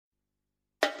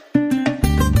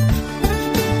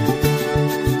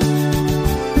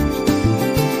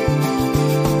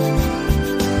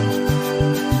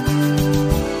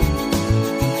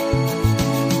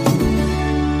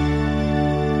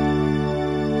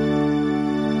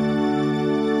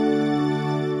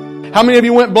How many of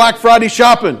you went Black Friday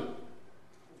shopping?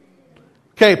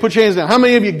 Okay, put your hands down. How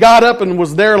many of you got up and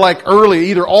was there like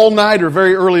early, either all night or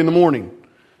very early in the morning?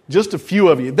 Just a few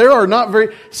of you. There are not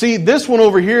very... See, this one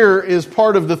over here is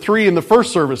part of the 3 in the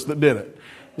first service that did it.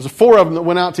 There's 4 of them that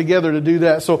went out together to do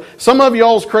that. So some of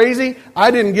y'all's crazy.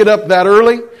 I didn't get up that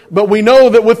early. But we know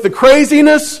that with the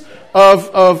craziness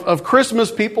of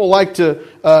Christmas, people like to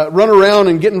run around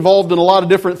and get involved in a lot of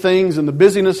different things and the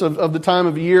busyness of the time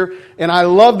of year. And I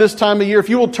love this time of year. If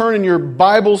you will turn in your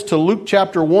Bibles to Luke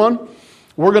chapter 1,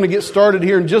 we're going to get started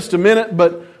here in just a minute.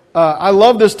 But I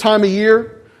love this time of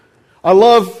year. I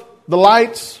love the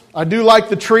lights. I do like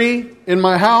the tree in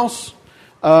my house.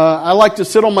 I like to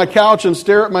sit on my couch and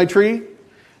stare at my tree.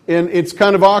 And it's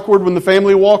kind of awkward when the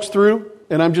family walks through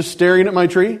and I'm just staring at my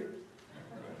tree.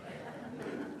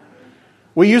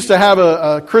 We used to have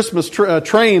a Christmas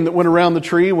train that went around the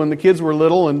tree when the kids were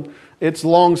little, and it's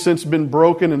long since been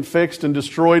broken and fixed and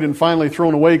destroyed and finally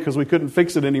thrown away because we couldn't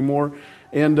fix it anymore.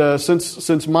 And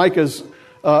since Micah's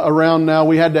around now,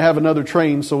 we had to have another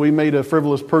train, so we made a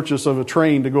frivolous purchase of a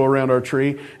train to go around our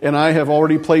tree, and I have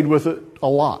already played with it a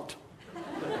lot.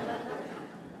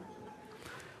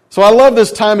 So I love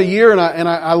this time of year, and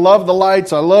I love the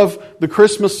lights. I love the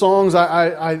Christmas songs.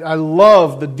 I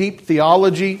love the deep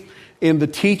theology and the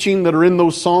teaching that are in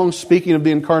those songs, speaking of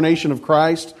the incarnation of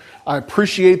Christ. I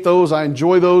appreciate those. I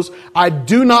enjoy those. I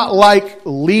do not like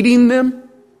leading them.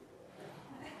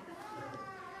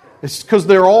 It's because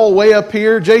they're all way up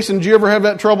here. Jason, did you ever have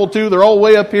that trouble too? They're all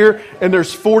way up here, and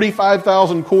there's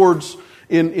 45,000 chords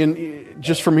in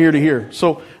just from here to here.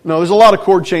 So, no, there's a lot of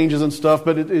chord changes and stuff,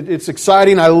 but it's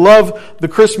exciting. I love the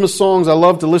Christmas songs. I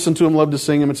love to listen to them, love to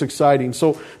sing them. It's exciting.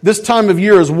 So this time of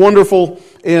year is wonderful.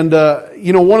 And,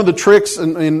 one of the tricks,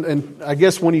 and I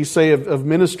guess when you say of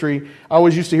ministry, I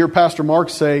always used to hear Pastor Mark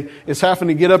say, is having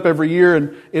to get up every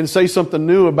year and say something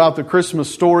new about the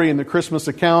Christmas story and the Christmas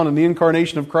account and the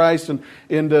incarnation of Christ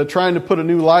and trying to put a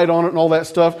new light on it and all that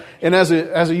stuff. And as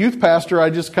a youth pastor,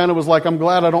 I just kind of was like, I'm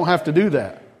glad I don't have to do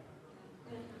that.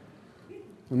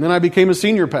 And then I became a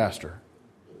senior pastor.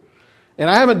 And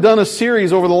I haven't done a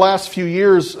series over the last few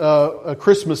years, a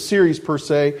Christmas series per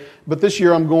se, but this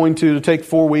year I'm going to take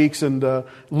 4 weeks and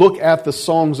look at the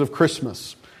songs of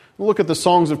Christmas. We'll look at the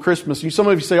songs of Christmas. Some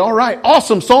of you say, all right,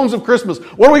 awesome, songs of Christmas.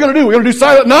 What are we going to do? We're going to do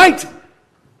Silent Night?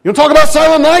 You're going to talk about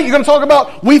Silent Night? You're going to talk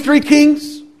about We Three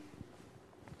Kings?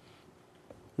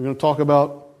 We're going to talk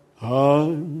about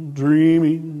I'm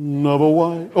dreaming of a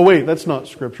white... Oh wait, that's not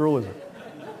scriptural, is it?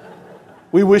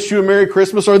 We wish you a Merry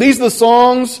Christmas. Are these the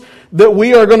songs that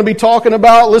we are going to be talking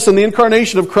about? Listen, the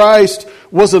incarnation of Christ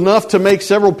was enough to make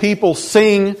several people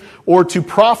sing or to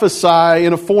prophesy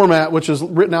in a format which is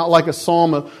written out like a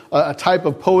psalm, a type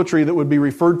of poetry that would be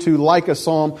referred to like a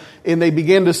psalm. And they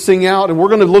began to sing out. And we're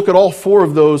going to look at all 4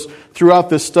 of those throughout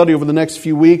this study over the next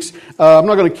few weeks. I'm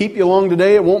not going to keep you long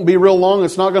today. It won't be real long.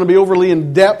 It's not going to be overly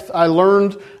in depth. I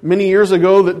learned many years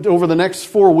ago that over the next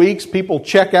 4 weeks, people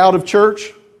check out of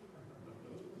church.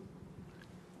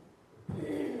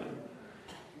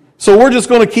 So we're just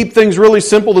going to keep things really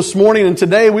simple this morning, and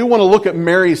today we want to look at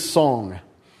Mary's song. I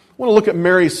want to look at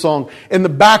Mary's song and the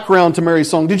background to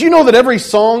Mary's song. Did you know that every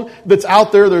song that's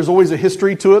out there, there's always a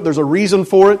history to it, there's a reason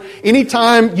for it?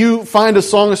 Anytime you find a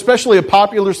song, especially a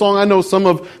popular song, I know some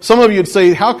of you would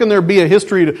say, how can there be a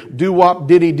history to doo-wop,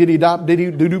 diddy-diddy-dop,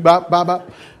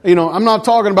 diddy-doo-doo-bop-bop-bop? I'm not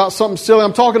talking about something silly.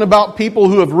 I'm talking about people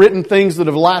who have written things that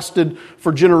have lasted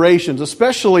for generations,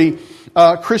 especially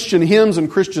Christian hymns and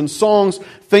Christian songs,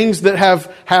 things that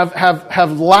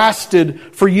have lasted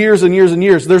for years and years and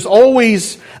years. There's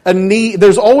always a need,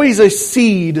 there's always a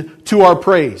seed to our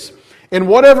praise. And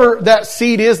whatever that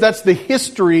seed is, that's the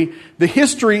history. The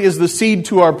history is the seed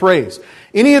to our praise.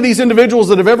 Any of these individuals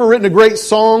that have ever written a great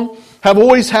song have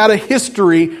always had a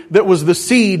history that was the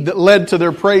seed that led to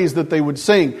their praise that they would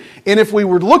sing. And if we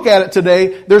were to look at it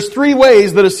today, there's 3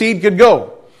 ways that a seed could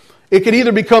go. It could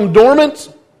either become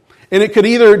dormant, and it could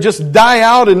either just die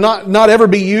out and not ever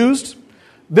be used.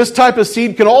 This type of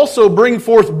seed can also bring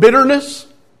forth bitterness,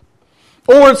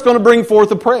 or it's going to bring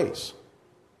forth a praise.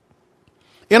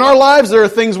 In our lives, there are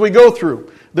things we go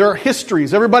through. There are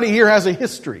histories. Everybody here has a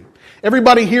history.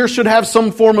 Everybody here should have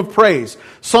some form of praise,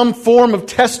 some form of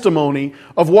testimony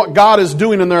of what God is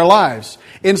doing in their lives.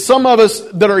 And some of us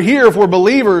that are here, if we're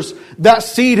believers, that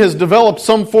seed has developed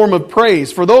some form of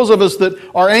praise. For those of us that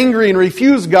are angry and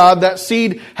refuse God, that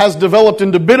seed has developed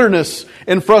into bitterness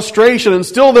and frustration. And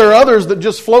still there are others that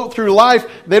just float through life.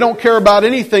 They don't care about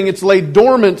anything. It's laid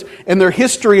dormant, and their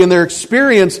history and their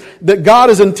experience that God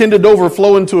has intended to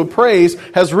overflow into a praise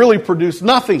has really produced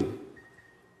nothing.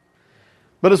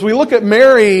 But as we look at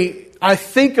Mary, I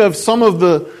think of some of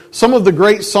the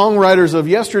great songwriters of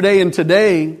yesterday and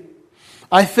today.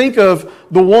 I think of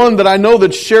the one that I know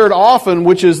that's shared often,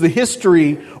 which is the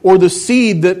history or the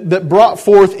seed that brought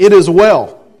forth It Is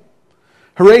Well.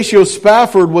 Horatio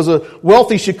Spafford was a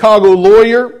wealthy Chicago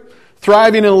lawyer,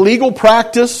 thriving in a legal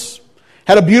practice,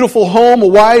 had a beautiful home, a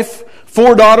wife,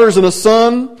 4 daughters, and a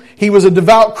son. He was a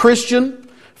devout Christian,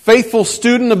 faithful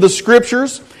student of the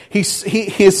Scriptures.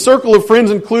 His circle of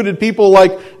friends included people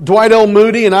like Dwight L.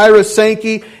 Moody and Ira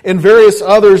Sankey and various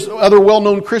other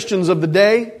well-known Christians of the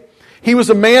day. He was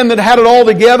a man that had it all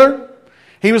together.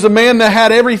 He was a man that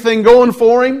had everything going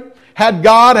for him. Had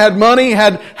God, had money,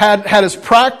 had his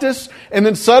practice. And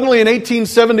then suddenly in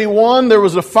 1871 there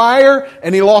was a fire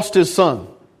and he lost his son.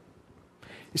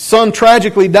 His son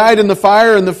tragically died in the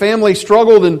fire, and the family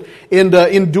struggled and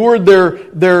endured their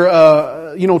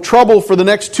trouble for the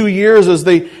next 2 years as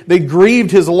they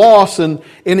grieved his loss. And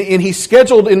he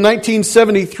scheduled in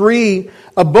 1873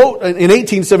 a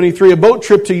boat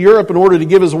trip to Europe in order to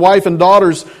give his wife and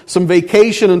daughters some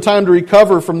vacation and time to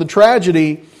recover from the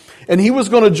tragedy. And he was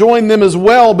going to join them as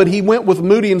well, but he went with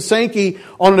Moody and Sankey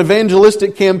on an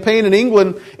evangelistic campaign in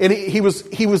England, and he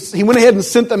went ahead and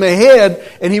sent them ahead,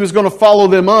 and he was going to follow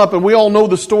them up. And we all know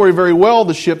the story very well.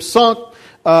 The ship sunk,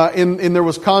 and there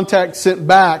was contact sent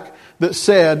back that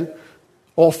said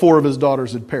all 4 of his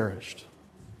daughters had perished.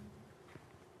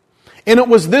 And it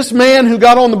was this man who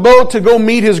got on the boat to go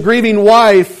meet his grieving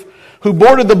wife, who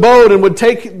boarded the boat and would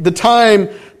take the time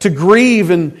to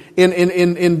grieve and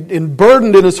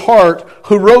burdened in his heart,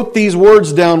 who wrote these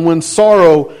words down: when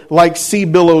sorrow like sea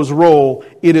billows roll,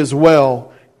 it is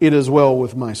well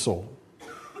with my soul.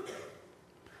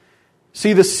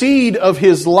 See, the seed of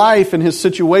his life and his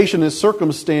situation, his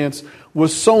circumstance,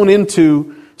 was sown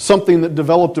into something that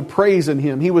developed a praise in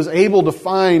him. He was able to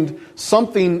find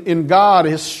something in God,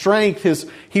 his strength.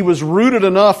 He was rooted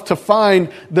enough to find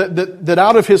that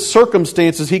out of his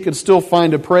circumstances he could still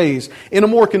find a praise. In a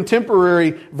more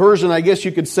contemporary version, I guess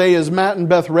you could say, is Matt and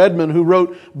Beth Redman, who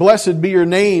wrote "Blessed Be Your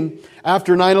Name"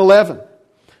 after 9/11.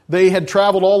 They had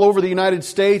traveled all over the United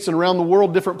States and around the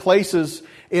world, different places,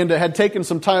 and had taken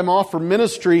some time off for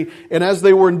ministry. And as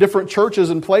they were in different churches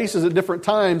and places at different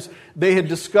times, they had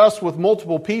discussed with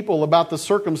multiple people about the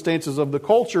circumstances of the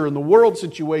culture and the world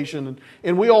situation.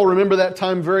 And we all remember that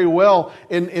time very well.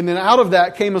 And then out of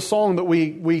that came a song that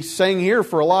we sang here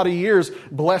for a lot of years,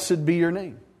 "Blessed Be Your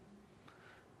Name."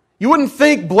 You wouldn't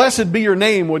think "Blessed Be Your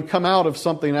Name" would come out of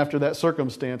something after that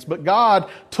circumstance. But God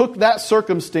took that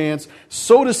circumstance,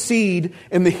 sowed a seed,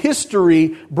 and the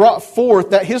history brought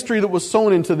forth, that history that was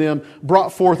sown into them,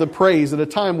 brought forth a praise at a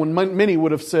time when many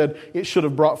would have said it should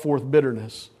have brought forth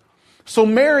bitterness. So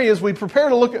Mary, as we prepare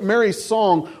to look at Mary's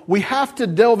song, we have to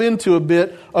delve into a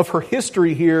bit of her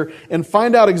history here and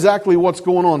find out exactly what's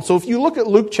going on. So if you look at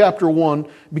Luke chapter 1,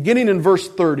 beginning in verse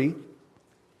 30,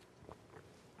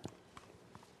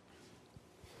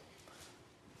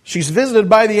 she's visited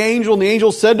by the angel, and the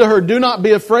angel said to her, "Do not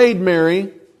be afraid, Mary.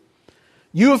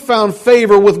 You have found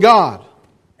favor with God.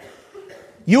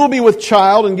 You will be with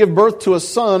child and give birth to a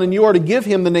son, and you are to give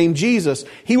him the name Jesus.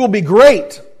 He will be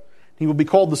great. He will be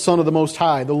called the Son of the Most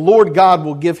High. The Lord God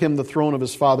will give him the throne of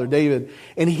his father David,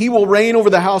 and he will reign over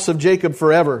the house of Jacob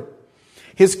forever.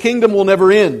 His kingdom will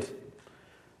never end."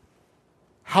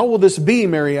 "How will this be,"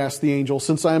 Mary asked the angel,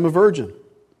 "since I am a virgin?"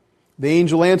 The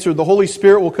angel answered, "The Holy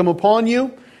Spirit will come upon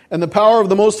you, and the power of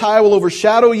the Most High will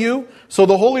overshadow you. So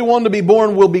the Holy One to be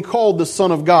born will be called the Son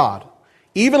of God.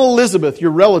 Even Elizabeth,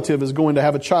 your relative, is going to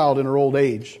have a child in her old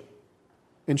age.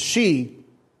 And she,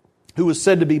 who was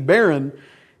said to be barren,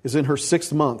 is in her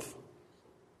 6th month.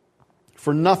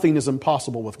 For nothing is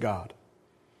impossible with God."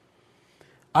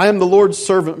 "I am the Lord's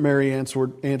servant," Mary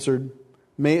answered.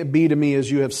 "May it be to me as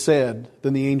you have said."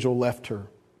 Then the angel left her.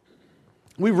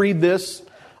 We read this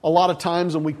a lot of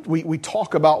times, and we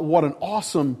talk about what an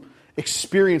awesome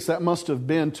experience that must have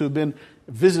been to have been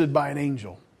visited by an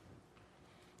angel.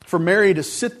 For Mary to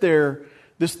sit there,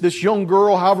 this young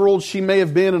girl, however old she may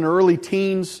have been in her early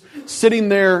teens, sitting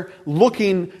there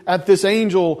looking at this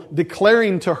angel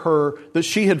declaring to her that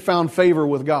she had found favor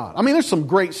with God. I mean, there's some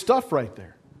great stuff right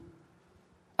there.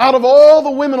 Out of all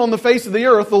the women on the face of the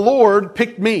earth, the Lord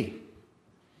picked me.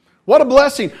 What a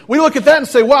blessing. We look at that and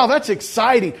say, wow, that's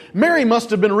exciting. Mary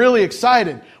must have been really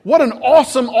excited. What an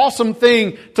awesome, awesome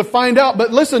thing to find out.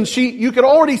 But listen, you could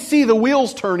already see the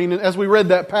wheels turning as we read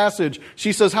that passage.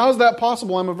 She says, "How is that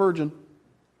possible? I'm a virgin."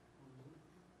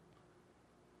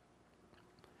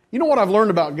 You know what I've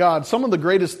learned about God? Some of the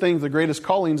greatest things, the greatest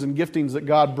callings and giftings that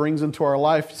God brings into our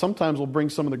life, sometimes will bring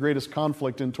some of the greatest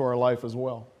conflict into our life as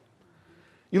well.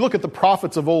 You look at the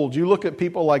prophets of old, you look at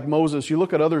people like Moses, you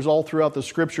look at others all throughout the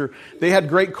Scripture, they had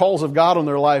great calls of God on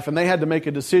their life, and they had to make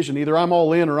a decision. Either I'm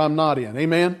all in or I'm not in.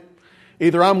 Amen?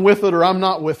 Either I'm with it or I'm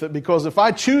not with it, because if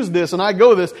I choose this and I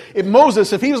go this,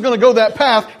 Moses, if he was going to go that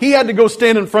path, he had to go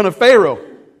stand in front of Pharaoh.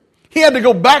 He had to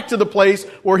go back to the place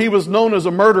where he was known as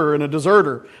a murderer and a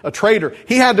deserter, a traitor.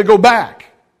 He had to go back.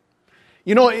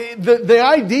 You know, the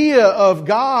idea of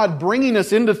God bringing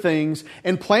us into things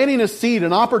and planting a seed,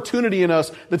 an opportunity in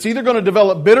us that's either going to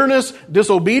develop bitterness,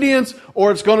 disobedience,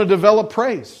 or it's going to develop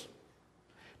praise.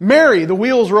 Mary, the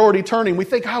wheels are already turning. We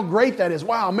think how great that is.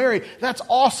 Wow, Mary, that's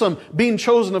awesome, being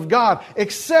chosen of God.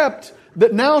 Except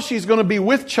that now she's going to be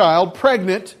with child,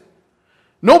 pregnant.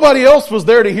 Nobody else was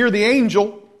there to hear the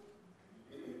angel.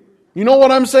 You know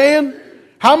what I'm saying?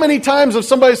 How many times have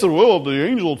somebody said, well, the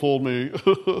angel told me.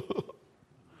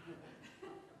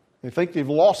 They think they've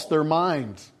lost their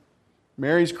minds.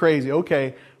 Mary's crazy.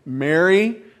 Okay,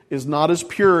 Mary is not as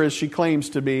pure as she claims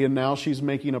to be, and now she's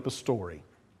making up a story.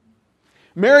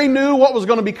 Mary knew what was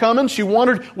going to be coming. She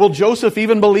wondered, will Joseph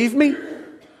even believe me?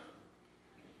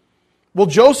 Will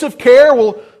Joseph care?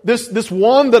 Will this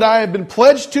one that I have been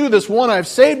pledged to, this one I've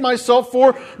saved myself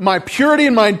for, my purity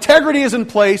and my integrity is in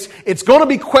place, it's going to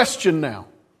be questioned now.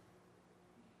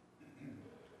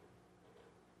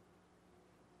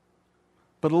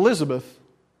 But Elizabeth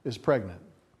is pregnant.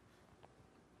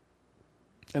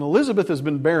 And Elizabeth has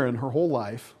been barren her whole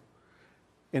life.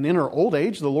 And in her old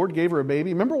age, the Lord gave her a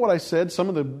baby. Remember what I said? Some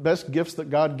of the best gifts that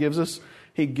God gives us,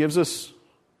 He gives us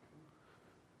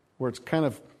where it's kind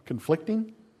of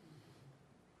conflicting.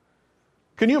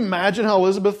 Can you imagine how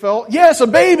Elizabeth felt? Yes, a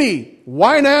baby!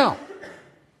 Why now?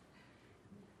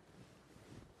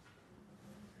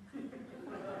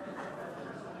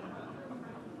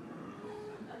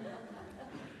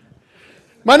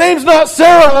 My name's not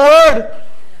Sarah, Lord!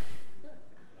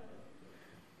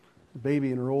 A baby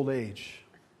in her old age.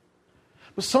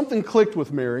 But something clicked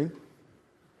with Mary.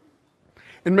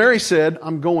 And Mary said,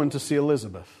 I'm going to see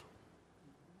Elizabeth.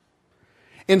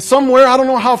 And somewhere, I don't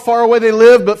know how far away they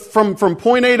lived, but from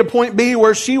point A to point B,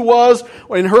 where she was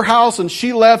in her house and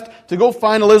she left to go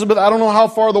find Elizabeth, I don't know how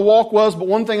far the walk was, but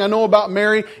one thing I know about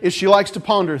Mary is she likes to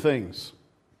ponder things.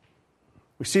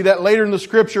 We see that later in the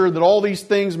Scripture, that all these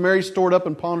things Mary stored up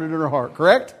and pondered in her heart,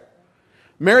 correct?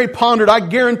 Mary pondered, I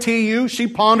guarantee you, she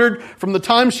pondered from the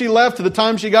time she left to the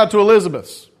time she got to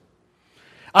Elizabeth's.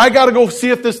 I got to go see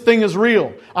if this thing is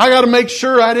real. I got to make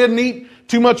sure I didn't eat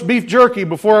too much beef jerky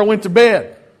before I went to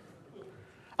bed.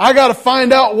 I got to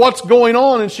find out what's going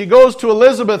on. And she goes to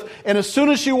Elizabeth, and as soon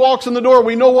as she walks in the door,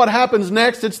 we know what happens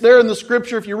next. It's there in the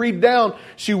Scripture if you read down.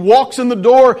 She walks in the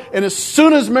door, and as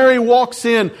soon as Mary walks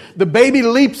in, the baby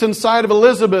leaps inside of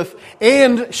Elizabeth,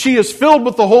 and she is filled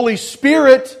with the Holy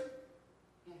Spirit.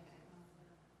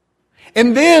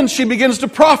 And then she begins to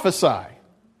prophesy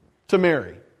to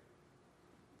Mary.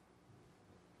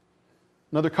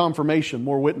 Another confirmation,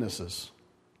 more witnesses.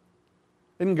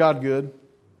 Isn't God good?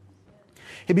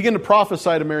 He began to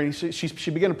prophesy to Mary.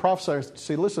 She began to prophesy to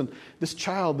say, listen, this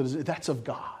child, that's of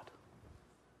God.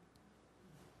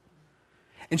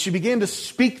 And she began to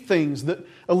speak things that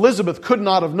Elizabeth could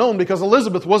not have known because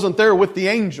Elizabeth wasn't there with the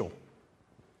angel.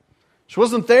 She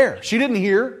wasn't there. She didn't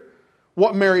hear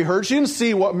what Mary heard. She didn't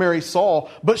see what Mary saw,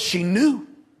 but she knew.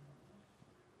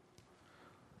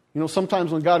 You know,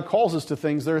 sometimes when God calls us to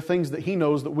things, there are things that He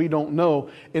knows that we don't know.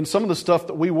 And some of the stuff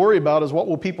that we worry about is what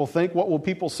will people think? What will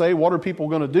people say? What are people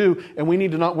going to do? And we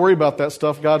need to not worry about that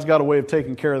stuff. God's got a way of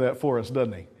taking care of that for us,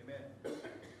 doesn't He?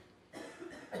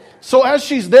 Amen. So as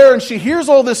she's there and she hears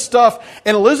all this stuff,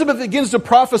 and Elizabeth begins to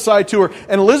prophesy to her,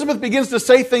 and Elizabeth begins to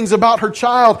say things about her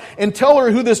child and tell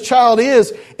her who this child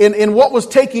is and what was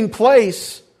taking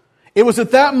place. It was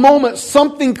at that moment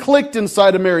something clicked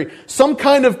inside of Mary. Some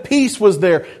kind of peace was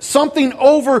there. Something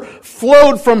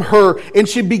overflowed from her, and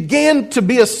she began to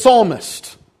be a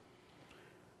psalmist.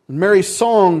 Mary's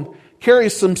song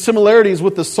carries some similarities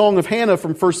with the song of Hannah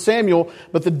from 1 Samuel,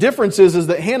 but the difference is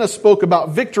that Hannah spoke about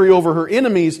victory over her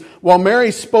enemies, while Mary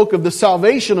spoke of the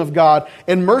salvation of God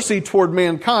and mercy toward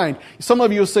mankind. Some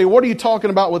of you will say, what are you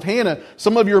talking about with Hannah?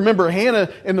 Some of you remember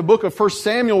Hannah in the book of 1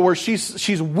 Samuel where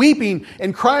she's weeping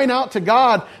and crying out to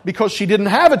God because she didn't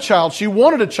have a child. She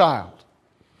wanted a child.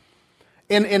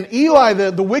 And Eli,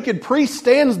 the wicked priest,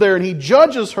 stands there and he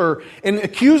judges her and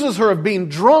accuses her of being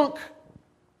drunk.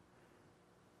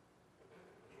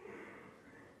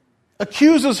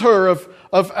 Accuses her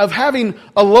of having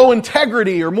a low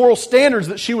integrity or moral standards,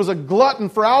 that she was a glutton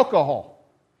for alcohol.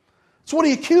 That's what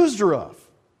he accused her of.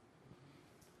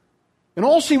 And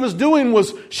all she was doing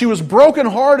was she was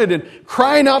brokenhearted and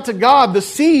crying out to God. The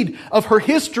seed of her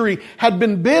history had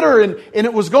been bitter, and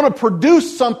it was going to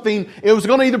produce something. It was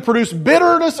going to either produce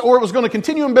bitterness, or it was going to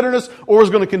continue in bitterness, or it was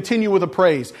going to continue with a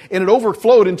praise. And it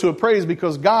overflowed into a praise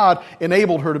because God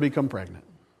enabled her to become pregnant.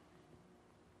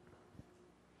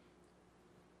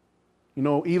 You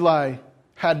know, Eli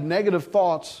had negative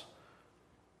thoughts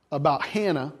about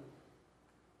Hannah.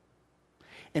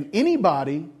 And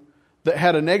anybody that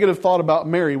had a negative thought about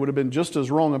Mary would have been just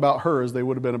as wrong about her as they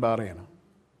would have been about Anna.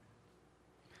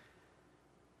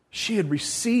 She had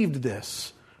received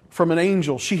this from an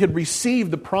angel. She had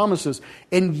received the promises.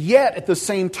 And yet, at the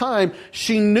same time,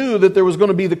 she knew that there was going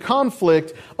to be the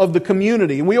conflict of the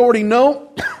community. And we already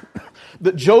know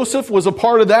that Joseph was a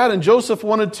part of that, and Joseph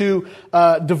wanted to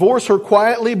divorce her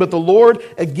quietly, but the Lord,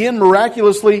 again,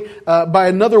 miraculously, by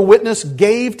another witness,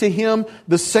 gave to him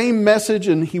the same message,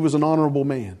 and he was an honorable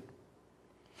man.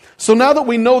 So now that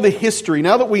we know the history,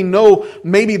 now that we know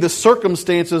maybe the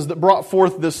circumstances that brought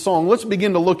forth this song, let's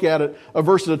begin to look at it a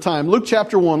verse at a time. Luke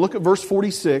chapter 1, look at verse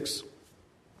 46.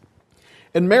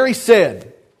 And Mary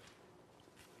said,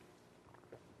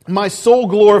 "My soul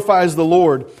glorifies the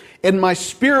Lord, and my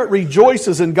spirit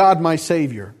rejoices in God my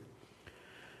Savior.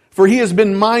 For He has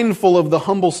been mindful of the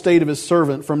humble state of His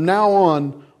servant. From now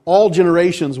on, all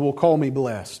generations will call me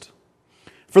blessed.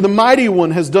 For the Mighty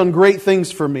One has done great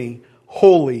things for me.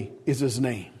 Holy is His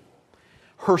name."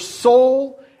 Her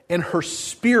soul and her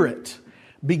spirit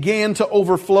began to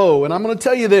overflow. And I'm going to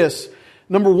tell you this,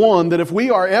 number one, that if we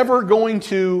are ever going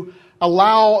to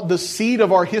allow the seed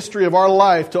of our history of our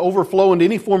life to overflow into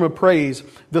any form of praise,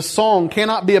 the song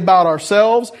cannot be about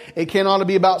ourselves. It cannot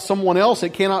be about someone else.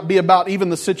 It cannot be about even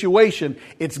the situation.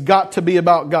 It's got to be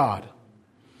about God.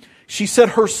 She said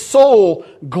her soul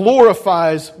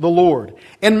glorifies the Lord,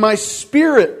 and my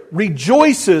spirit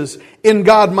rejoices in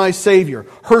God my Savior.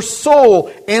 Her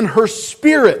soul and her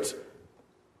spirit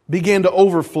began to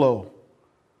overflow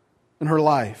in her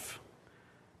life,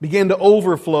 began to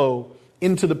overflow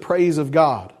into the praise of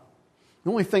God. The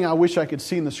only thing I wish I could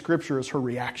see in the Scripture is her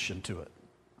reaction to it.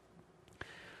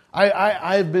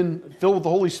 I've been filled with the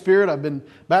Holy Spirit. I've been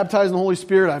baptized in the Holy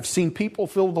Spirit. I've seen people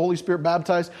filled with the Holy Spirit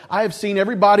baptized. I have seen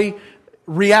everybody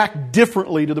react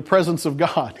differently to the presence of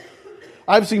God.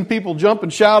 I've seen people jump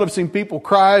and shout. I've seen people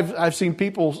cry. I've seen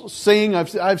people sing.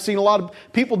 I've seen a lot of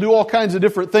people do all kinds of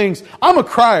different things. I'm a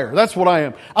crier. That's what I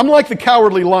am. I'm like the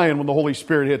cowardly lion when the Holy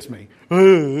Spirit hits me.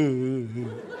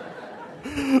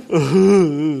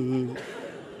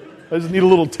 I just need a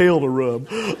little tail to rub.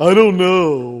 I don't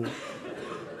know.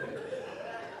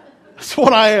 That's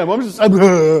what I am.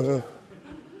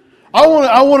 I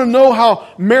want to know how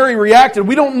Mary reacted.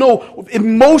 We don't know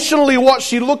emotionally what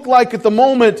she looked like at the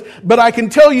moment, but I can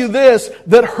tell you this,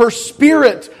 that her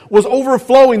spirit was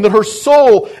overflowing, that her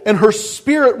soul and her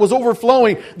spirit was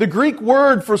overflowing. The Greek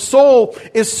word for soul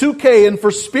is suke, and for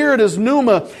spirit is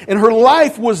pneuma, and her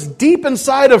life was deep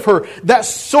inside of her. That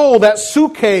soul, that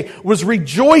suke, was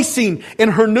rejoicing in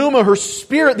her pneuma, her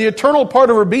spirit, the eternal part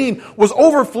of her being, was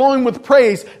overflowing with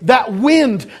praise. That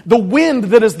wind, the wind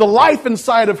that is the life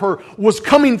inside of her, was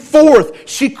coming forth.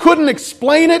 She couldn't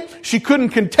explain it. She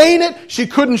couldn't contain it. She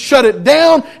couldn't shut it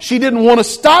down. She didn't want to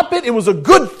stop it. It was a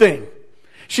good thing.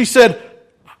 She said,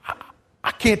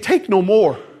 I can't take no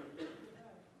more.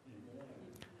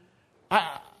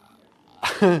 My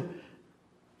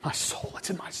soul, it's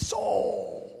in my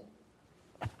soul.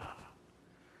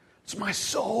 It's my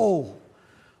soul.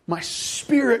 My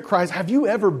spirit cries. Have you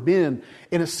ever been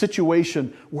in a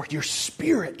situation where your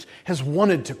spirit has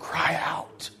wanted to cry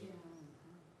out?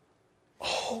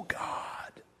 Oh, God.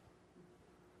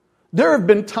 There have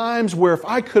been times where if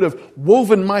I could have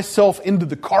woven myself into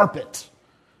the carpet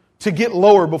to get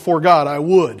lower before God, I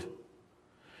would.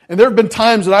 And there have been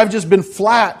times that I've just been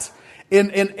flat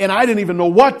and I didn't even know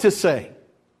what to say.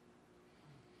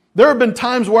 There have been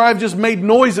times where I've just made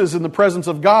noises in the presence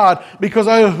of God because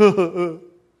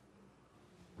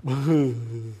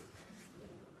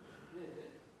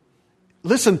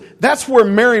Listen, that's where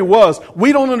Mary was.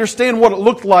 We don't understand what it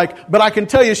looked like, but I can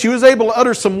tell you she was able to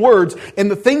utter some words, and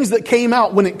the things that came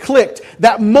out when it clicked,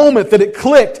 that moment that it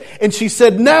clicked, and she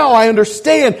said, now I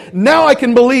understand, now I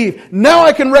can believe, now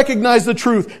I can recognize the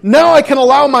truth, now I can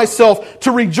allow myself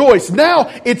to rejoice.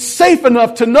 Now it's safe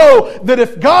enough to know that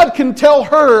if God can tell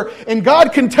her, and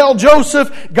God can tell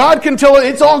Joseph, God can tell her,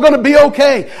 it's all going to be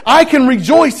okay. I can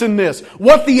rejoice in this.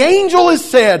 What the angel has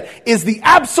said is the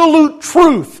absolute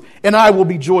truth, and I will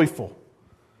be joyful.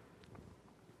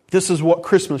 This is what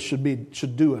Christmas should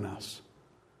do in us.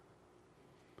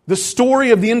 The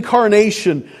story of the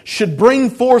incarnation should bring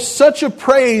forth such a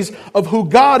praise of who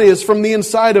God is from the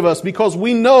inside of us, because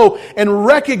we know and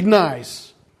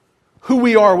recognize who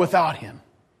we are without Him.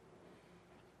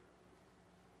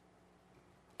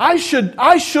 I should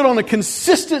on a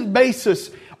consistent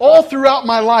basis, all throughout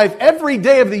my life, every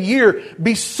day of the year,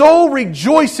 be so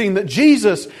rejoicing that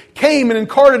Jesus came and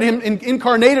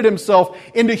incarnated Himself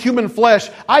into human flesh.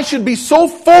 I should be so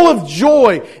full of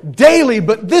joy daily,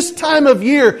 but this time of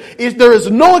year, there is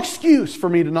no excuse for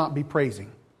me to not be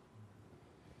praising.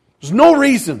 There's no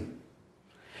reason.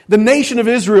 The nation of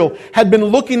Israel had been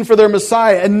looking for their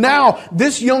Messiah, and now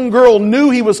this young girl knew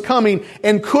He was coming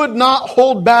and could not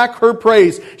hold back her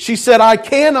praise. She said, I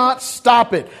cannot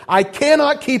stop it. I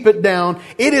cannot keep it down.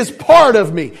 It is part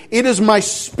of me. It is my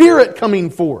spirit coming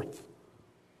forth.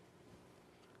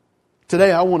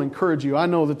 Today I want to encourage you. I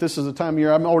know that this is a time of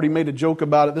year, I've already made a joke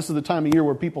about it. This is the time of year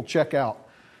where people check out.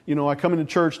 You know, I come into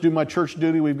church, do my church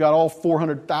duty. We've got all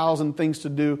 400,000 things to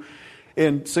do.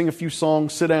 And sing a few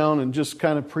songs, sit down, and just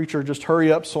kind of, preacher, just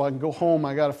hurry up so I can go home.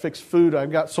 I got to fix food.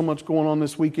 I've got so much going on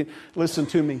this weekend. Listen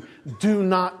to me. Do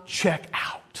not check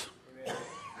out.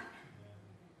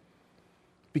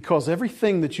 Because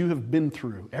everything that you have been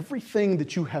through, everything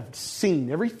that you have seen,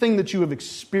 everything that you have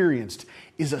experienced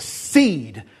is a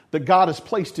seed that God has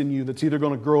placed in you that's either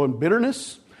going to grow in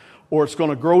bitterness, or it's going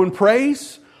to grow in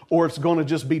praise, or it's going to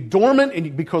just be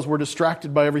dormant because we're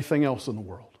distracted by everything else in the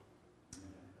world.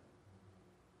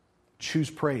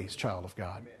 Choose praise, child of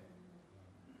God.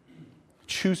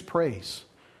 Choose praise.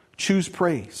 Choose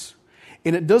praise.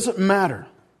 And it doesn't matter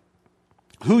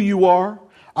who you are.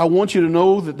 I want you to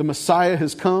know that the Messiah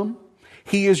has come.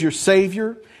 He is your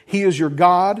Savior. He is your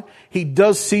God. He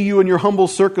does see you in your humble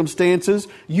circumstances.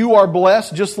 You are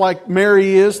blessed just like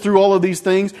Mary is through all of these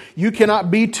things. You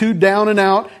cannot be too down and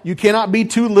out. You cannot be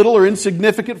too little or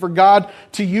insignificant for God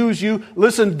to use you.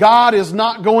 Listen, God is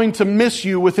not going to miss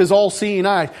you with His all-seeing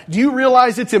eye. Do you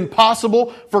realize it's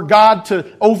impossible for God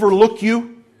to overlook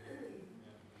you?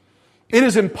 It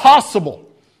is impossible.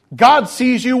 God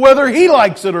sees you whether He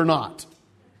likes it or not.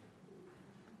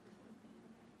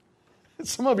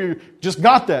 Some of you just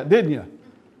got that, didn't you?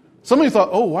 Some of you thought,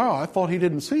 oh wow, I thought He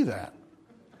didn't see that.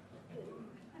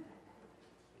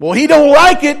 Well, He don't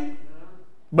like it,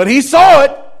 but He saw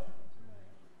it.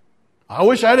 I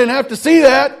wish I didn't have to see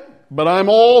that, but I'm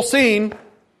all seeing.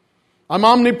 I'm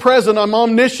omnipresent, I'm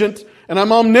omniscient, and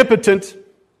I'm omnipotent.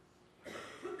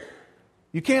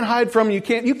 You can't hide from it.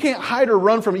 You can't hide or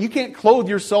run from it. You can't clothe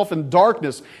yourself in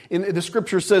darkness. And the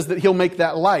Scripture says that He'll make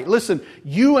that light. Listen,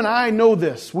 you and I know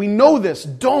this. We know this.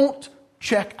 Don't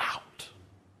check out.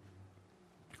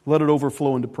 Let it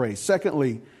overflow into praise.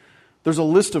 Secondly, there's a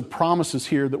list of promises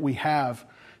here that we have.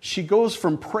 She goes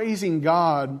from praising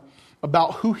God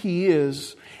about who He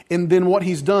is and then what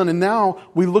He's done. And now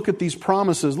we look at these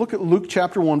promises. Look at Luke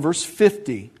chapter 1, verse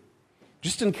 50.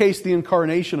 Just in case the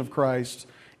incarnation of Christ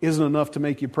isn't enough to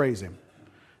make you praise Him.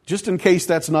 Just in case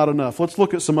that's not enough, let's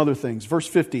look at some other things. Verse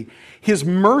 50, His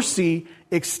mercy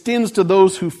extends to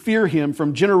those who fear Him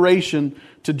from generation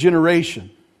to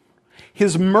generation.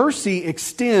 His mercy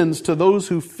extends to those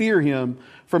who fear Him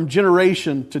from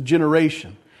generation to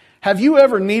generation. Have you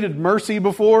ever needed mercy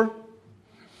before?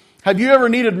 Have you ever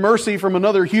needed mercy from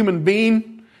another human being?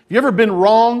 Have you ever been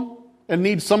wrong and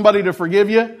need somebody to forgive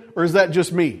you? Or is that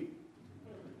just me?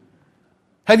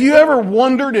 Have you ever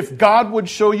wondered if God would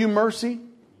show you mercy?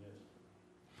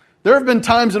 There have been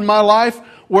times in my life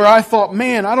where I thought,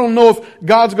 man, I don't know if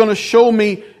God's going to show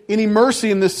me any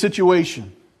mercy in this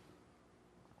situation.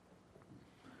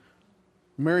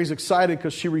 Mary's excited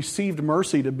because she received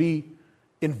mercy to be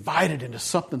invited into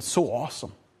something so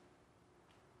awesome.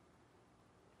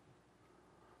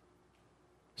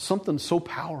 Something so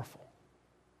powerful.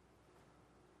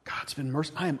 God's been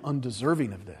merciful. I am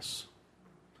undeserving of this.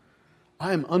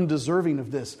 I am undeserving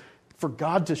of this. For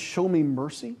God to show me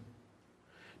mercy?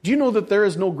 Do you know that there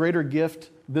is no greater gift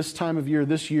this time of year,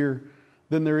 this year,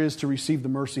 than there is to receive the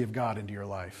mercy of God into your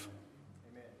life?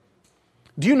 Amen.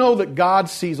 Do you know that God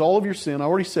sees all of your sin? I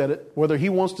already said it. Whether He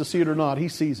wants to see it or not, He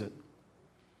sees it.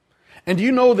 And do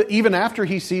you know that even after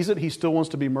He sees it, He still wants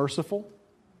to be merciful?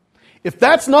 If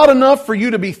that's not enough for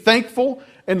you to be thankful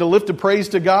and to lift a praise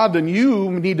to God, then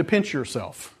you need to pinch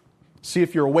yourself. See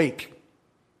if you're awake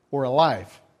or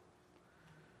alive.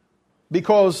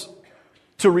 Because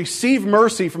to receive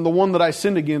mercy from the one that I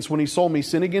sinned against when He saw me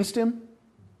sin against Him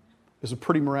is a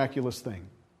pretty miraculous thing.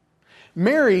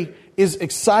 Mary is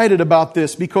excited about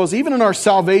this because even in our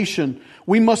salvation,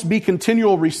 we must be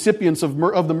continual recipients of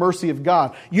the mercy of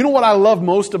God. You know what I love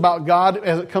most about God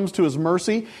as it comes to His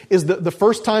mercy? Is that the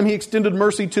first time He extended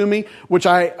mercy to me, which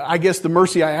I guess the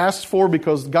mercy I asked for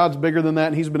because God's bigger than that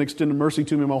and He's been extending mercy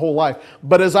to me my whole life.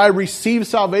 But as I received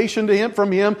salvation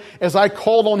from Him, as I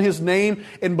called on His name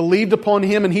and believed upon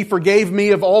Him and He forgave me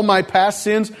of all my past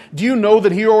sins, do you know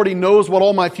that He already knows what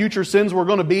all my future sins were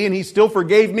going to be and He still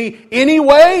forgave me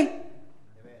anyway?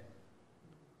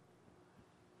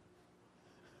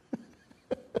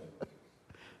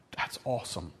 That's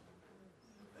awesome.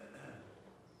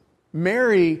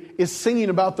 Mary is singing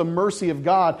about the mercy of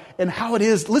God and how it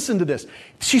is. Listen to this.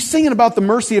 She's singing about the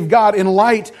mercy of God in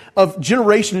light of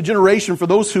generation to generation for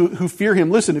those who fear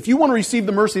Him. Listen, if you want to receive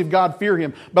the mercy of God, fear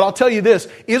Him. But I'll tell you this,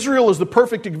 Israel is the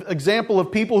perfect example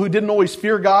of people who didn't always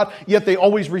fear God, yet they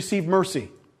always received mercy.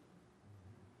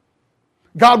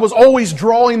 God was always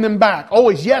drawing them back.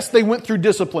 Always. Yes, they went through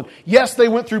discipline. Yes, they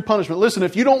went through punishment. Listen,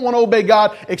 if you don't want to obey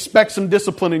God, expect some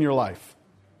discipline in your life.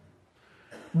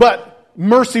 But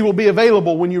mercy will be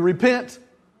available when you repent.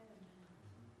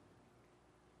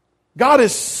 God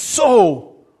is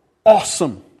so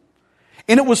awesome.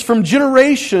 And it was from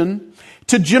generation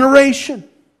to generation.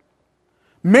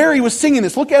 Mary was singing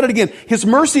this. Look at it again. His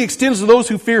mercy extends to those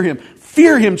who fear Him.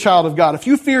 Fear Him, child of God. If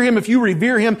you fear Him, if you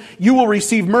revere Him, you will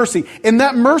receive mercy. And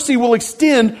that mercy will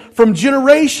extend from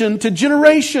generation to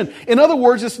generation. In other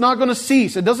words, it's not going to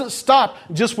cease. It doesn't stop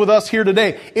just with us here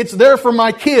today. It's there for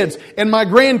my kids and my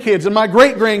grandkids and my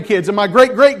great-grandkids and my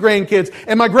great-great-grandkids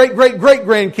and my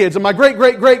great-great-great-grandkids and my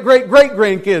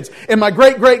great-great-great-great-great-grandkids and my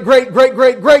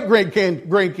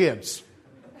great-great-great-great-great-great-grandkids.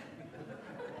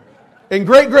 And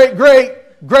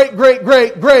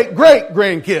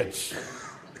great-great-great-great-great-great-great-grandkids.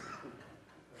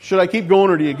 Should I keep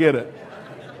going or do you get it?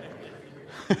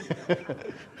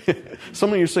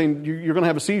 Some of you are saying you're going to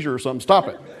have a seizure or something. Stop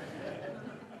it.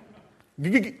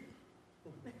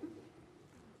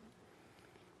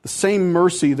 The same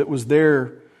mercy that was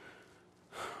there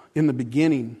in the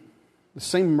beginning, the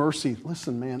same mercy,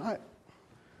 listen man,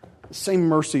 the same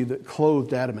mercy that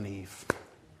clothed Adam and Eve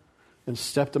and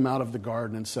stepped them out of the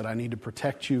garden and said, I need to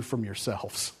protect you from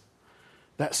yourselves.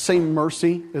 That same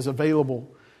mercy is available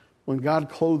when God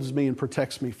clothes me and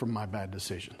protects me from my bad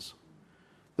decisions.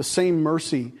 The same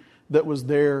mercy that was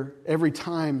there every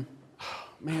time.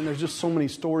 Man, there's just so many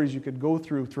stories you could go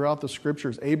throughout the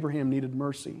Scriptures. Abraham needed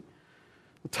mercy.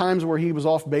 The times where he was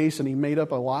off base and he made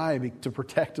up a lie to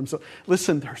protect himself.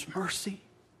 Listen, there's mercy.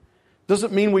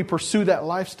 Doesn't mean we pursue that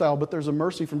lifestyle, but there's a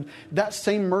mercy from that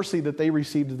same mercy that they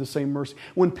received is the same mercy.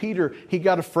 When Peter, he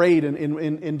got afraid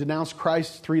and denounced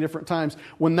Christ 3 different times.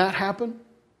 When that happened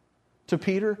to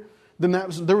Peter, then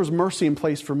there was mercy in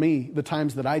place for me the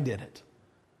times that I did it.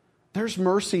 There's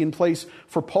mercy in place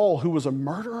for Paul, who was a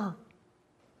murderer.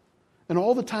 And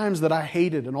all the times that I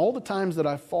hated and all the times that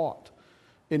I fought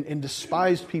and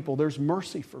despised people, there's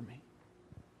mercy for me.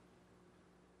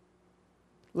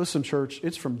 Listen, church,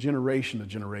 it's from generation to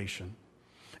generation.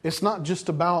 It's not just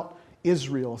about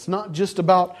Israel. It's not just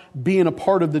about being a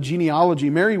part of the genealogy.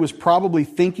 Mary was probably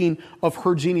thinking of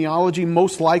her genealogy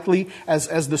most likely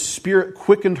as the Spirit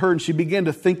quickened her and she began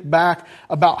to think back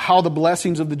about how the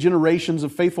blessings of the generations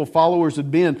of faithful followers had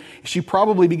been. She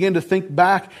probably began to think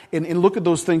back and look at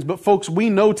those things. But folks, we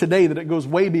know today that it goes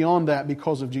way beyond that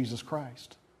because of Jesus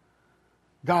Christ.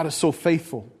 God is so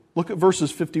faithful. Look at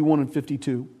verses 51 and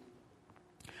 52.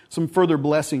 Some further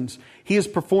blessings. He has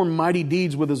performed mighty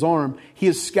deeds with His arm. He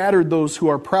has scattered those who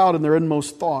are proud in their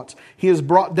inmost thoughts. He has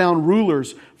brought down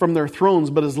rulers from their thrones,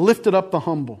 but has lifted up the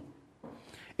humble.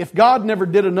 If God never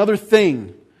did another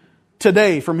thing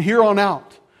today, from here on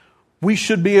out, we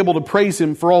should be able to praise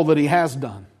Him for all that He has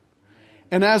done.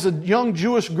 And as a young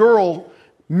Jewish girl,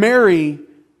 Mary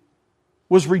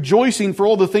was rejoicing for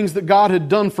all the things that God had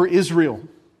done for Israel.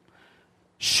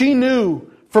 She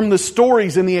knew from the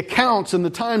stories and the accounts and the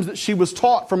times that she was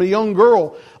taught from a young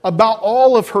girl about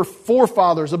all of her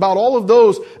forefathers, about all of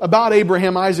those, about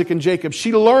Abraham, Isaac, and Jacob.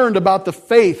 She learned about the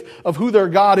faith of who their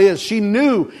God is. She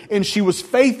knew and she was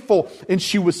faithful and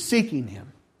she was seeking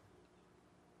Him.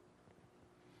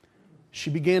 She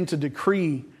began to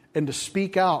decree and to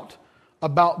speak out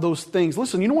about those things.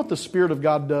 Listen, you know what the Spirit of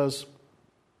God does?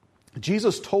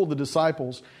 Jesus told the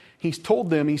disciples, He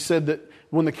said that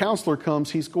when the counselor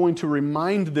comes, He's going to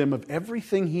remind them of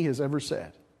everything He has ever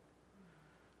said.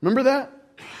 Remember that?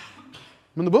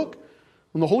 In the book?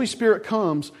 When the Holy Spirit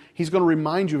comes, He's going to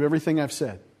remind you of everything I've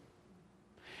said.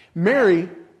 Mary,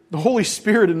 the Holy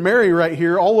Spirit in Mary right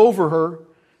here, all over her,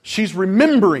 she's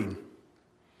remembering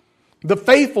the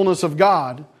faithfulness of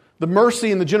God, the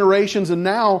mercy and the generations, and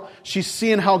now she's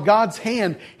seeing how God's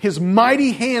hand, His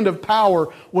mighty hand of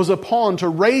power, was upon to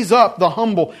raise up the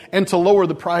humble and to lower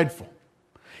the prideful.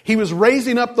 He was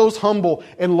raising up those humble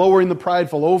and lowering the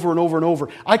prideful over and over and over.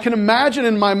 I can imagine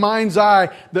in my mind's eye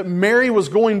that Mary was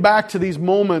going back to these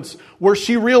moments where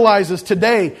she realizes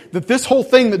today that this whole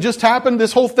thing that just happened,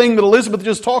 this whole thing that Elizabeth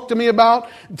just talked to me about,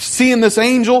 seeing this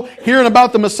angel, hearing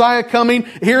about the Messiah coming,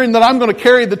 hearing that I'm going to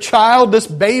carry the child, this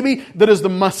baby that is the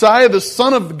Messiah, the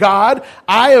Son of God,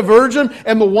 I, a virgin,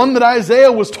 and the one that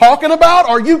Isaiah was talking about.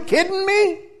 Are you kidding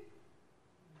me?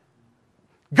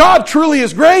 God truly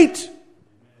is great.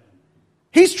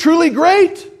 He's truly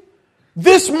great.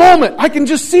 This moment, I can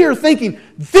just see her thinking,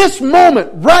 this moment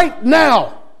right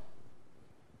now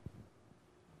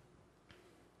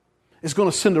is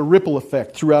going to send a ripple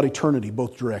effect throughout eternity,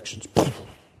 both directions.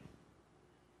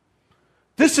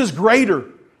 This is greater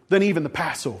than even the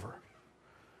Passover.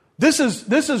 This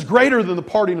is greater than the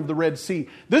parting of the Red Sea.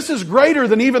 This is greater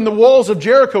than even the walls of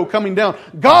Jericho coming down.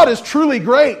 God is truly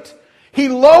great. He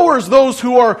lowers those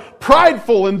who are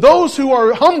prideful, and those who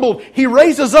are humbled, He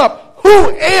raises up. Who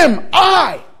am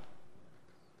I?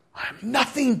 I'm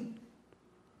nothing.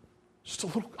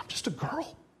 I'm just a girl.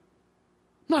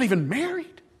 I'm not even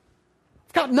married.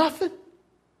 I've got nothing.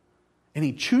 And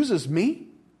He chooses me.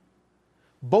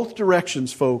 Both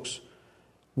directions, folks.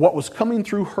 What was coming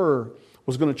through her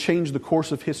was going to change the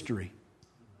course of history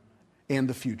and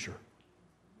the future.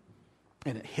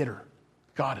 And it hit her.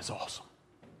 God is awesome.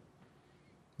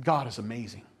 God is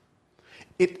amazing.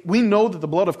 We know that the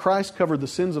blood of Christ covered the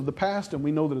sins of the past, and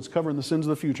we know that it's covering the sins of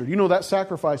the future. You know that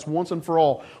sacrifice once and for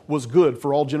all was good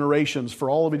for all generations, for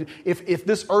all of it. If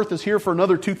this earth is here for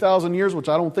another 2,000 years, which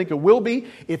I don't think it will be,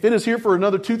 if it is here for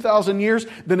another 2,000 years,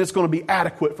 then it's going to be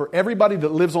adequate for everybody that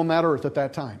lives on that earth at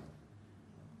that time.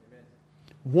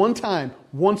 One time,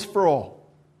 once for all.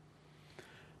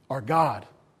 Our God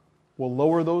will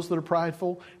lower those that are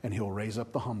prideful, and He'll raise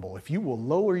up the humble. If you will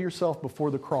lower yourself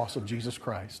before the cross of Jesus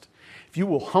Christ, if you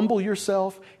will humble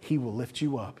yourself, He will lift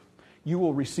you up. You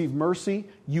will receive mercy.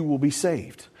 You will be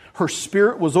saved. Her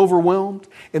spirit was overwhelmed,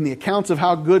 and the accounts of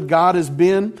how good God has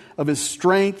been, of His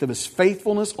strength, of His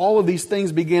faithfulness, all of these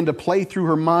things began to play through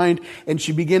her mind, and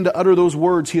she began to utter those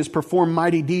words. He has performed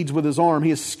mighty deeds with His arm. He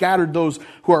has scattered those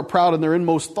who are proud in their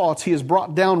inmost thoughts. He has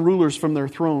brought down rulers from their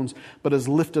thrones, but has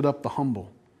lifted up the humble.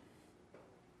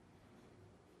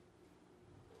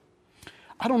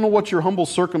 I don't know what your humble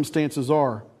circumstances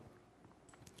are,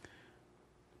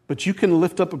 but you can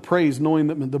lift up a praise knowing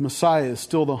that the Messiah is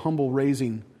still in the humble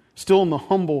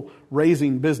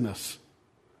raising business.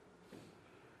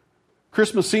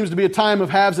 Christmas seems to be a time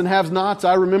of haves and have-nots.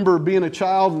 I remember being a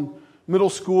child in middle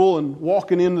school and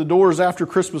walking in the doors after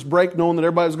Christmas break knowing that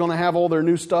everybody was going to have all their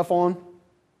new stuff on.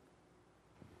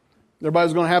 Everybody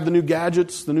was going to have the new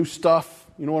gadgets, the new stuff.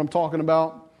 You know what I'm talking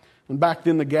about? And back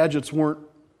then the gadgets weren't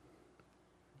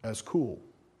as cool,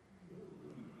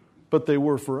 but they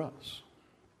were for us.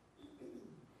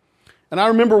 And I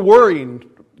remember worrying,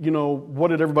 what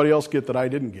did everybody else get that I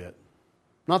didn't get?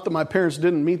 Not that my parents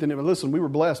didn't meet the need. Listen, we were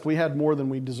blessed. We had more than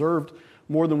we deserved,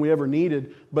 more than we ever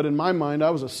needed. But in my mind, I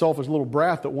was a selfish little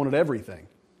brat that wanted everything.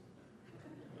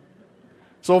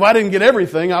 So if I didn't get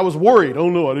everything, I was worried. Oh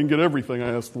no, I didn't get everything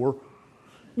I asked for.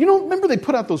 Remember they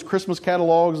put out those Christmas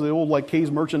catalogs, the old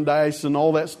Kay's merchandise and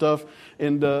all that stuff,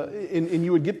 and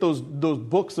you would get those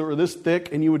books that were this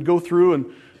thick, and you would go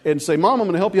through and say, Mom, I'm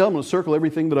going to help you out. I'm going to circle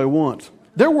everything that I want.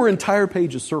 There were entire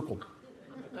pages circled.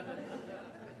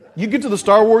 You get to the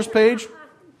Star Wars page,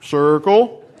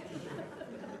 circle.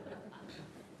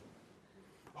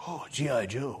 Oh, G.I.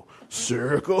 Joe,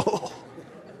 circle.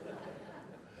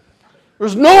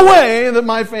 There's no way that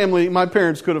my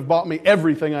parents could have bought me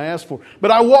everything I asked for. But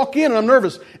I walk in and I'm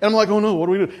nervous. And I'm like, oh no, what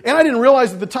do we do? And I didn't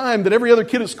realize at the time that every other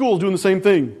kid at school is doing the same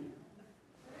thing.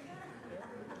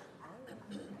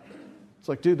 It's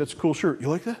like, dude, that's a cool shirt. You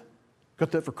like that?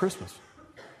 Got that for Christmas.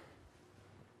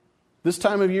 This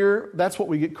time of year, that's what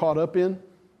we get caught up in.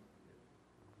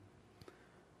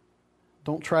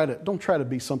 Don't try to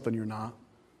be something you're not.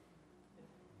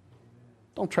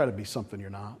 Don't try to be something you're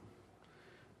not.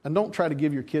 And don't try to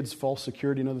give your kids false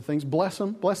security and other things. Bless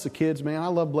them. Bless the kids, man. I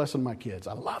love blessing my kids.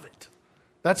 I love it.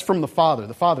 That's from the Father.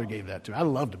 The Father gave that to me. I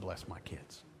love to bless my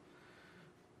kids.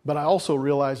 But I also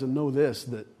realize and know this,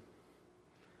 that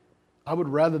I would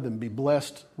rather them be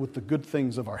blessed with the good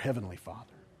things of our Heavenly Father.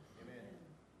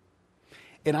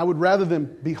 And I would rather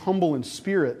them be humble in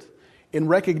spirit and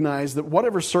recognize that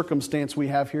whatever circumstance we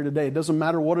have here today, it doesn't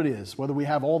matter what it is, whether we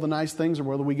have all the nice things or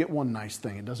whether we get one nice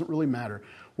thing. It doesn't really matter.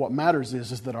 What matters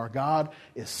is that our God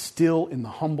is still in the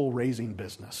humble raising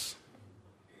business.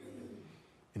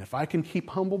 And if I can keep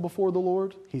humble before the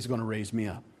Lord, He's going to raise me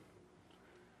up.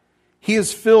 He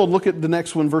has filled, look at the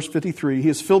next one, verse 53. He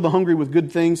has filled the hungry with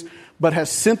good things, but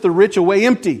has sent the rich away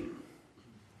empty.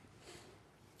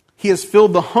 He has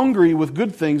filled the hungry with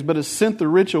good things, but has sent the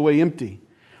rich away empty.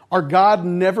 Our God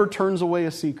never turns away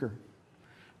a seeker.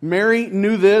 Mary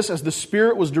knew this as the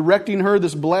Spirit was directing her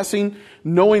this blessing,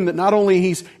 knowing that not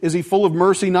only is He full of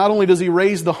mercy, not only does He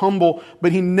raise the humble,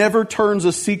 but He never turns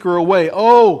a seeker away.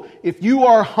 Oh, if you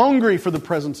are hungry for the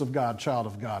presence of God, child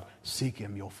of God, seek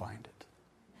Him, you'll find it.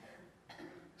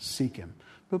 Seek Him.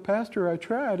 But Pastor, I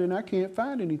tried and I can't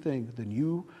find anything. Then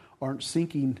you aren't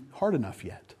seeking hard enough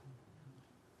yet.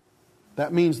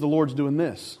 That means the Lord's doing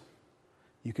this.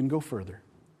 You can go further.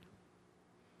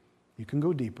 You can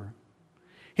go deeper.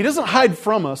 He doesn't hide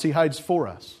from us, He hides for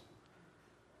us.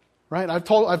 Right? I've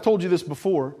told you this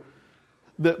before,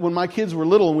 that when my kids were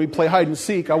little and we'd play hide and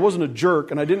seek, I wasn't a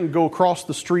jerk and I didn't go across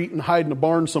the street and hide in a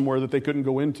barn somewhere that they couldn't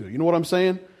go into. You know what I'm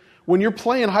saying? When you're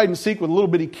playing hide and seek with little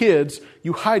bitty kids,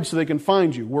 you hide so they can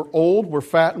find you. We're old, we're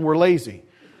fat, and we're lazy.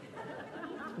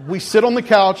 We sit on the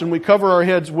couch and we cover our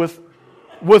heads with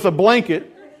a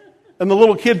blanket, and the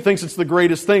little kid thinks it's the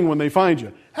greatest thing when they find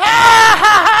you. Ha ha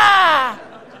ha!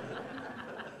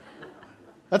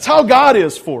 That's how God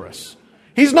is for us.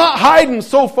 He's not hiding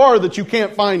so far that you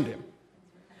can't find Him.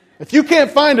 If you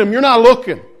can't find Him, you're not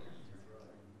looking.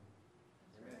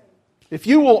 If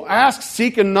you will ask,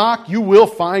 seek, and knock, you will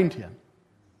find Him.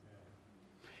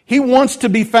 He wants to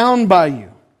be found by you.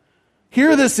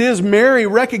 Here this is, Mary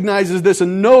recognizes this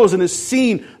and knows and has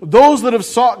seen those that have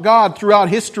sought God throughout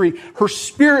history. Her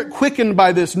spirit quickened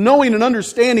by this, knowing and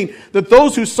understanding that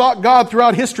those who sought God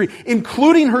throughout history,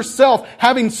 including herself,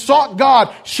 having sought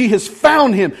God, she has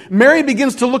found Him. Mary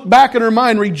begins to look back in her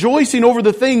mind, rejoicing over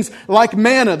the things like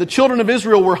manna. The children of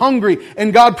Israel were hungry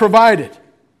and God provided.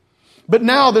 But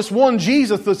now this one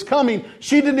Jesus that's coming,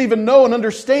 she didn't even know and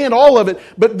understand all of it,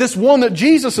 but this one that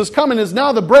Jesus is coming is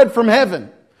now the bread from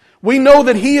heaven. We know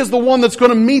that He is the one that's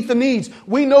going to meet the needs.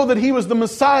 We know that He was the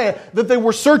Messiah that they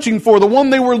were searching for, the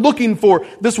one they were looking for,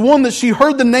 this one that she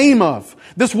heard the name of,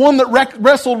 this one that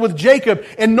wrestled with Jacob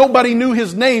and nobody knew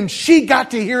his name. She got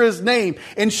to hear his name,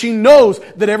 and she knows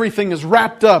that everything is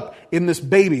wrapped up in this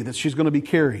baby that she's going to be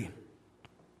carrying.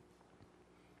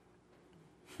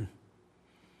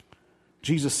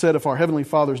 Jesus said, if our Heavenly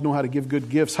Fathers know how to give good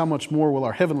gifts, how much more will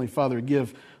our Heavenly Father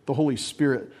give the Holy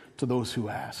Spirit to those who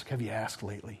ask? Have you asked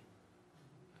lately?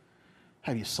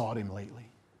 Have you sought Him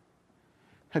lately?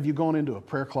 Have you gone into a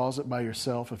prayer closet by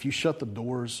yourself? Have you shut the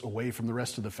doors away from the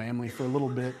rest of the family for a little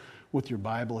bit with your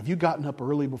Bible? Have you gotten up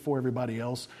early before everybody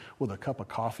else with a cup of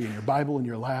coffee and your Bible in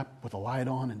your lap with a light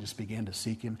on and just began to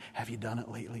seek Him? Have you done it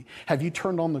lately? Have you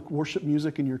turned on the worship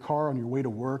music in your car on your way to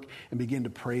work and began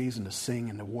to praise and to sing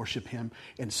and to worship Him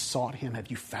and sought Him? Have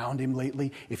you found Him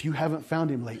lately? If you haven't found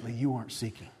Him lately, you aren't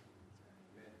seeking.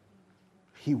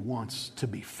 He wants to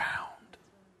be found.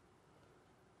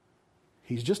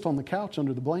 He's just on the couch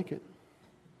under the blanket.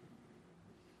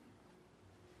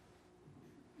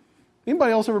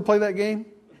 Anybody else ever play that game?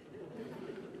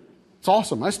 It's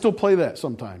awesome. I still play that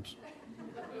sometimes.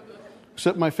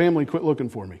 Except my family quit looking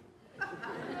for me.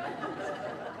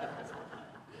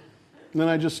 And then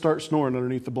I just start snoring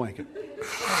underneath the blanket.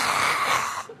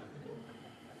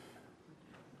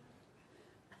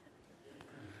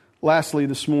 Lastly,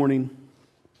 this morning,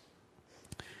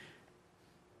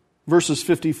 verses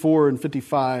 54 and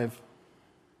 55.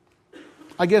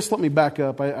 I guess let me back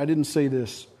up. I didn't say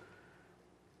this.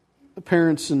 The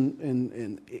parents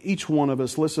and each one of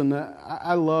us, listen,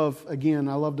 I love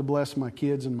to bless my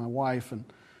kids and my wife.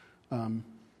 And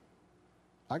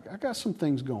I got some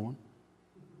things going.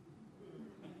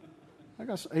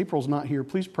 April's not here.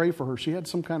 Please pray for her. She had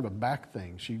some kind of a back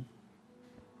thing. She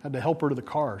had to help her to the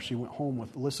car. She went home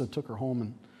with Alyssa, took her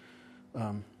home,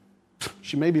 and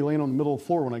she may be laying on the middle of the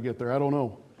floor when I get there. I don't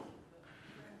know.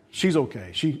 She's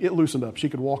okay. It loosened up. She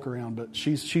could walk around, but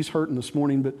she's hurting this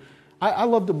morning. But I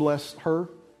love to bless her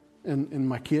and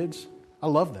my kids. I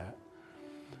love that.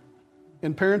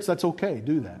 And parents, that's okay.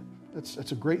 Do that.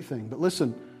 That's a great thing. But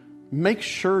listen, make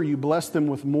sure you bless them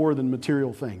with more than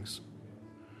material things.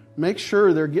 Make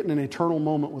sure they're getting an eternal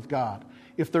moment with God.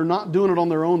 If they're not doing it on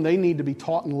their own, they need to be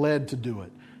taught and led to do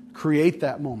it. Create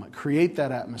that moment. Create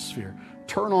that atmosphere.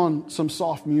 Turn on some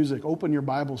soft music. Open your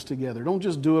Bibles together. Don't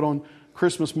just do it on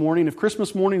Christmas morning. If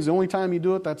Christmas morning is the only time you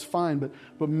do it, that's fine.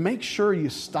 But make sure you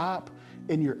stop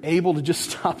and you're able to just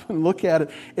stop and look at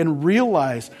it and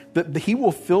realize that He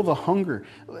will fill the hunger.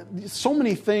 So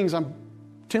many things, I'm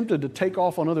tempted to take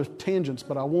off on other tangents,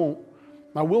 but I won't.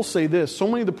 I will say this, so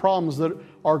many of the problems that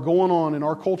are going on in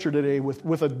our culture today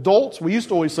with adults, we used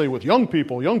to always say with young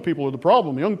people are the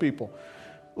problem, young people.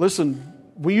 Listen,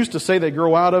 we used to say they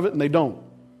grow out of it, and they don't.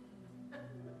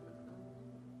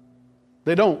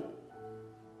 They don't.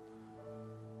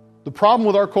 The problem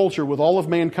with our culture, with all of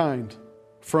mankind,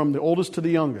 from the oldest to the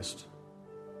youngest,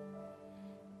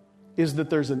 is that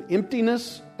there's an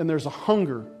emptiness and there's a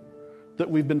hunger that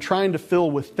we've been trying to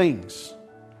fill with things.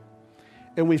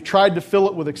 And we've tried to fill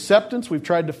it with acceptance. We've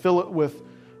tried to fill it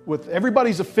with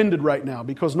everybody's offended right now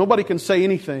because nobody can say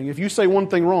anything. If you say one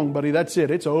thing wrong, buddy, that's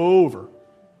it. It's over.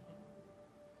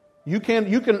 I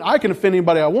can offend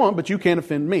anybody I want, but you can't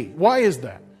offend me. Why is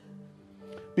that?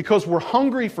 Because we're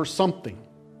hungry for something.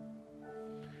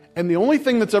 And the only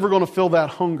thing that's ever going to fill that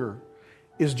hunger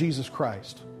is Jesus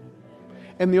Christ.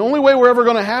 And the only way we're ever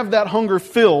going to have that hunger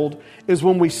filled is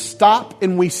when we stop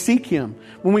and we seek Him.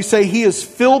 When we say He has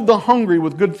filled the hungry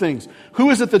with good things.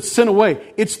 Who is it that's sent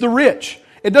away? It's the rich.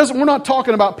 We're not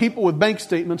talking about people with bank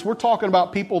statements. We're talking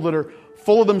about people that are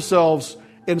full of themselves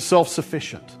and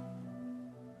self-sufficient.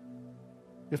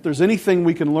 If there's anything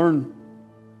we can learn,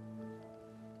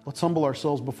 let's humble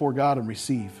ourselves before God and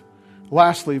receive.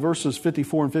 Lastly, verses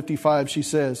 54 and 55, she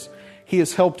says, He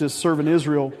has helped His servant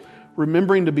Israel,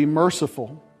 remembering to be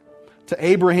merciful to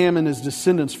Abraham and his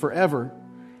descendants forever,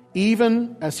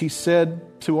 even as He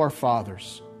said to our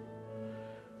fathers.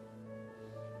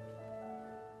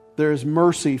 There is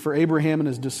mercy for Abraham and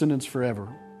his descendants forever.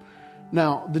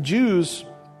 Now, the Jews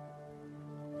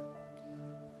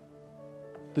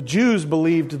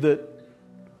believed that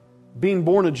being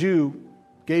born a Jew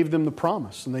gave them the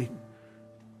promise. And they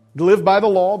lived by the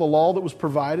law that was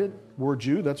provided. We're a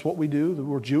Jew, that's what we do.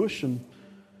 We're Jewish, and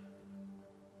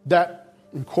that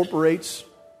incorporates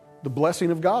the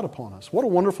blessing of God upon us. What a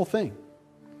wonderful thing.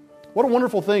 What a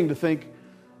wonderful thing to think,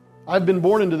 I've been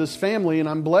born into this family and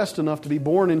I'm blessed enough to be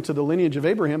born into the lineage of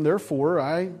Abraham, therefore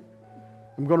I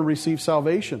am going to receive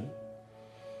salvation.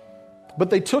 But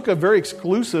they took a very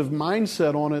exclusive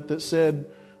mindset on it that said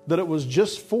that it was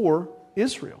just for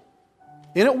Israel.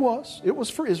 And it was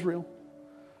for Israel.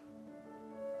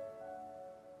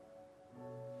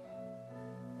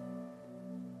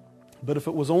 But if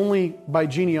it was only by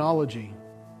genealogy,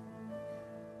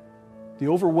 the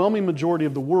overwhelming majority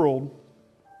of the world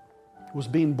was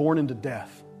being born into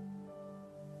death,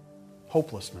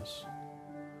 hopelessness.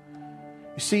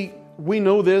 You see, we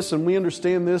know this and we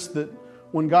understand this, that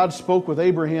when God spoke with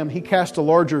Abraham, He cast a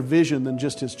larger vision than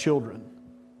just his children.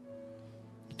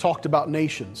 He talked about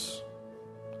nations.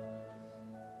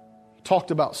 He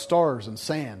talked about stars and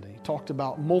sand. He talked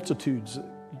about multitudes that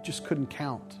you just couldn't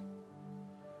count.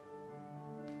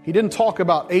 He didn't talk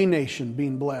about a nation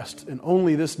being blessed and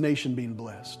only this nation being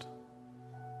blessed.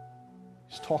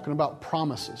 He's talking about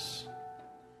promises.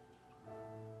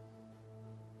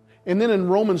 And then in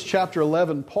Romans chapter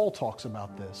 11, Paul talks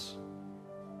about this.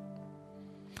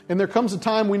 And there comes a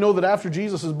time, we know that after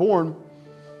Jesus is born,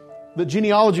 that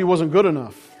genealogy wasn't good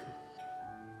enough.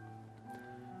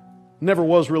 Never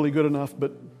was really good enough,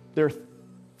 but their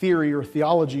theory or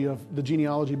theology of the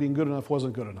genealogy being good enough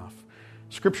wasn't good enough.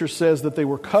 Scripture says that they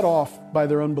were cut off by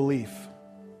their unbelief.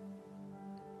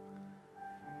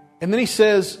 And then he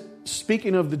says,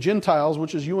 speaking of the Gentiles,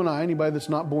 which is you and I, anybody that's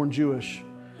not born Jewish,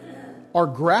 are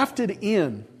grafted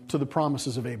in to the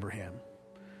promises of Abraham.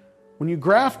 When you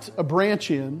graft a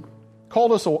branch in,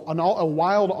 called us a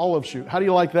wild olive shoot. How do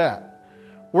you like that?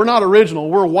 We're not original,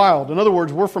 we're wild. In other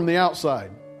words, we're from the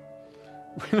outside.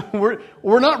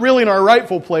 We're not really in our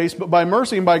rightful place, but by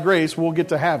mercy and by grace, we'll get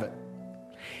to have it.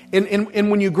 And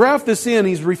when you graft this in,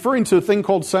 he's referring to a thing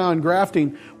called scion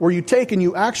grafting, where you take and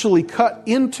you actually cut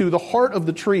into the heart of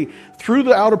the tree, through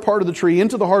the outer part of the tree,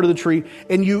 into the heart of the tree,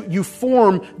 and you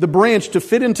form the branch to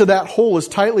fit into that hole as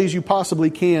tightly as you possibly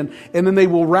can, and then they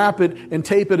will wrap it and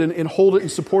tape it and hold it and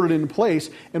support it in place.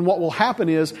 And what will happen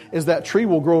is that tree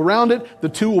will grow around it, the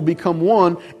two will become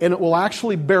one, and it will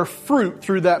actually bear fruit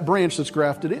through that branch that's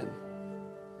grafted in.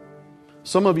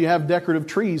 Some of you have decorative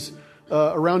trees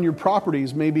around your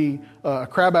properties, maybe a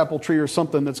crabapple tree or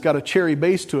something that's got a cherry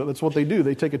base to it. That's what they do.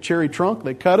 They take a cherry trunk,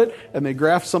 they cut it, and they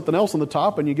graft something else on the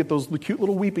top, and you get those cute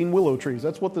little weeping willow trees.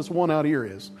 That's what this one out here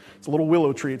is. It's a little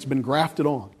willow tree. It's been grafted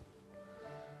on.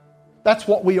 That's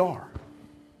what we are.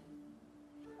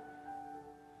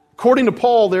 According to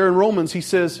Paul there in Romans, he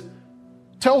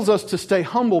tells us to stay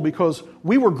humble because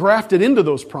we were grafted into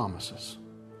those promises.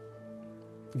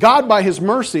 God, by His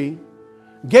mercy,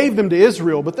 gave them to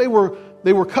Israel, but they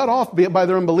were cut off by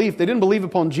their unbelief. They didn't believe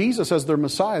upon Jesus as their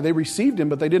Messiah. They received Him,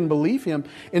 but they didn't believe Him.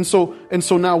 And so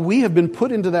now we have been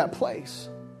put into that place.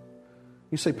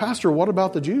 You say, Pastor, what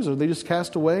about the Jews? Are they just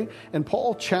cast away? And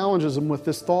Paul challenges them with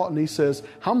this thought, and he says,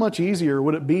 how much easier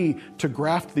would it be to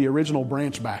graft the original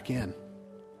branch back in?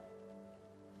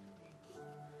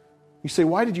 You say,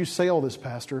 why did you say all this,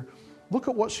 Pastor? Look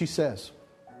at what she says.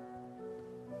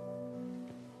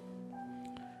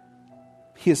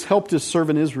 He has helped his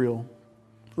servant Israel,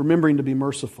 remembering to be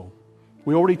merciful.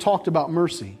 We already talked about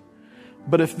mercy.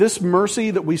 But if this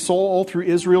mercy that we saw all through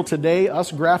Israel today,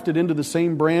 us grafted into the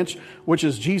same branch, which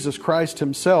is Jesus Christ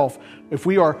Himself, if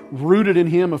we are rooted in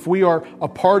Him, if we are a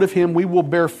part of Him, we will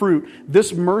bear fruit.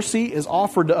 This mercy is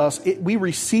offered to us. We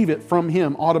receive it from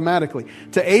Him automatically.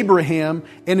 To Abraham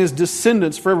and his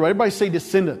descendants forever. Everybody say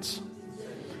descendants.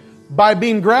 By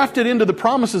being grafted into the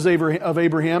promises of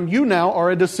Abraham, you now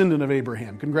are a descendant of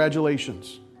Abraham.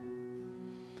 Congratulations.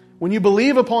 When you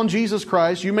believe upon Jesus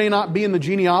Christ, you may not be in the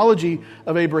genealogy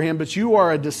of Abraham, but you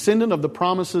are a descendant of the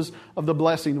promises of the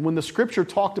blessing. When the Scripture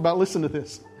talked about, listen to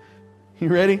this. You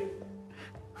ready?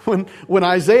 When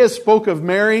Isaiah spoke of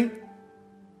Mary,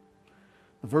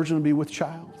 the virgin will be with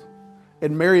child,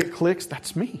 and Mary, it clicks,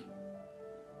 that's me.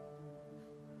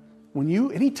 When you,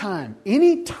 anytime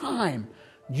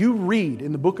you read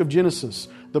in the book of Genesis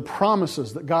the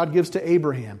promises that God gives to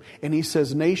Abraham, and He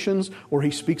says nations, or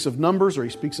He speaks of numbers, or He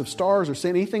speaks of stars, or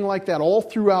saying anything like that, all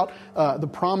throughout the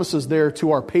promises there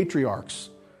to our patriarchs.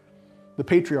 The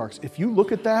patriarchs. If you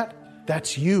look at that,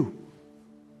 that's you.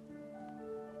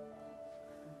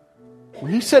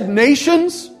 When He said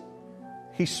nations,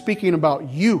 He's speaking about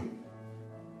you.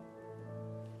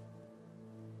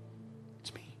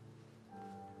 It's me.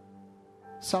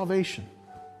 Salvation.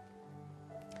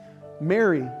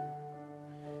 Mary,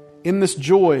 in this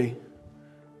joy,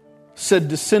 said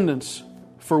descendants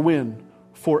for when?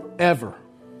 Forever.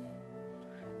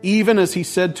 Even as He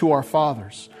said to our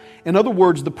fathers. In other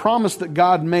words, the promise that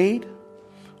God made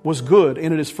was good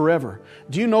and it is forever.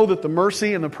 Do you know that the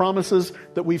mercy and the promises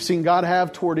that we've seen God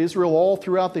have toward Israel all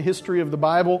throughout the history of the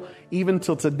Bible, even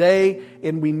till today,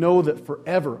 and we know that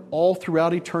forever, all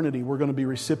throughout eternity, we're going to be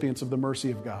recipients of the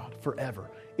mercy of God forever.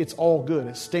 It's all good.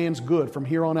 It stands good from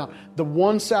here on out. The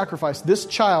one sacrifice, this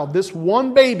child, this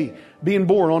one baby being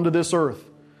born onto this earth,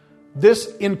 this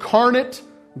incarnate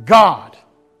God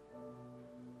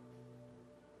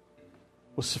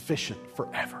was sufficient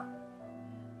forever.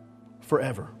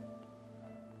 Forever.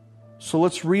 So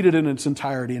let's read it in its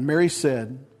entirety. And Mary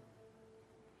said,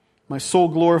 my soul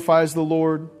glorifies the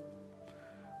Lord.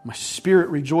 My spirit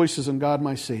rejoices in God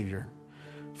my Savior.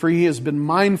 For He has been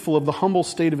mindful of the humble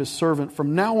state of His servant.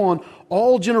 From now on,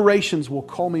 all generations will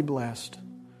call me blessed.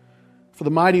 For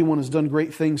the Mighty One has done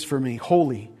great things for me.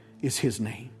 Holy is His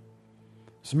name.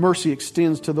 His mercy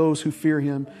extends to those who fear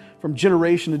Him. From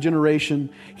generation to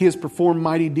generation, He has performed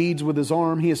mighty deeds with His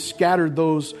arm. He has scattered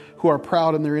those who are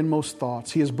proud in their inmost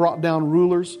thoughts. He has brought down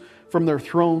rulers from their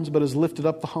thrones, but has lifted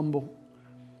up the humble.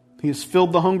 He has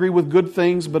filled the hungry with good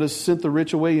things, but has sent the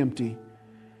rich away empty.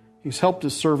 He's helped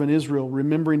His servant Israel,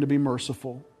 remembering to be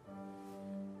merciful.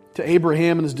 To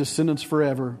Abraham and his descendants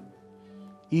forever,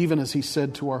 even as He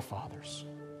said to our fathers.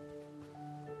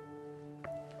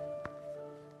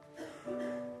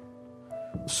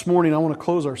 This morning, I want to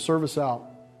close our service out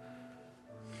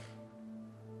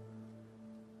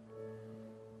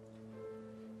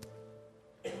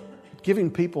giving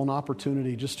people an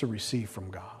opportunity just to receive from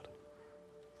God.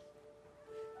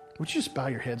 Would you just bow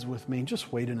your heads with me and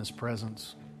just wait in His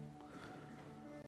presence?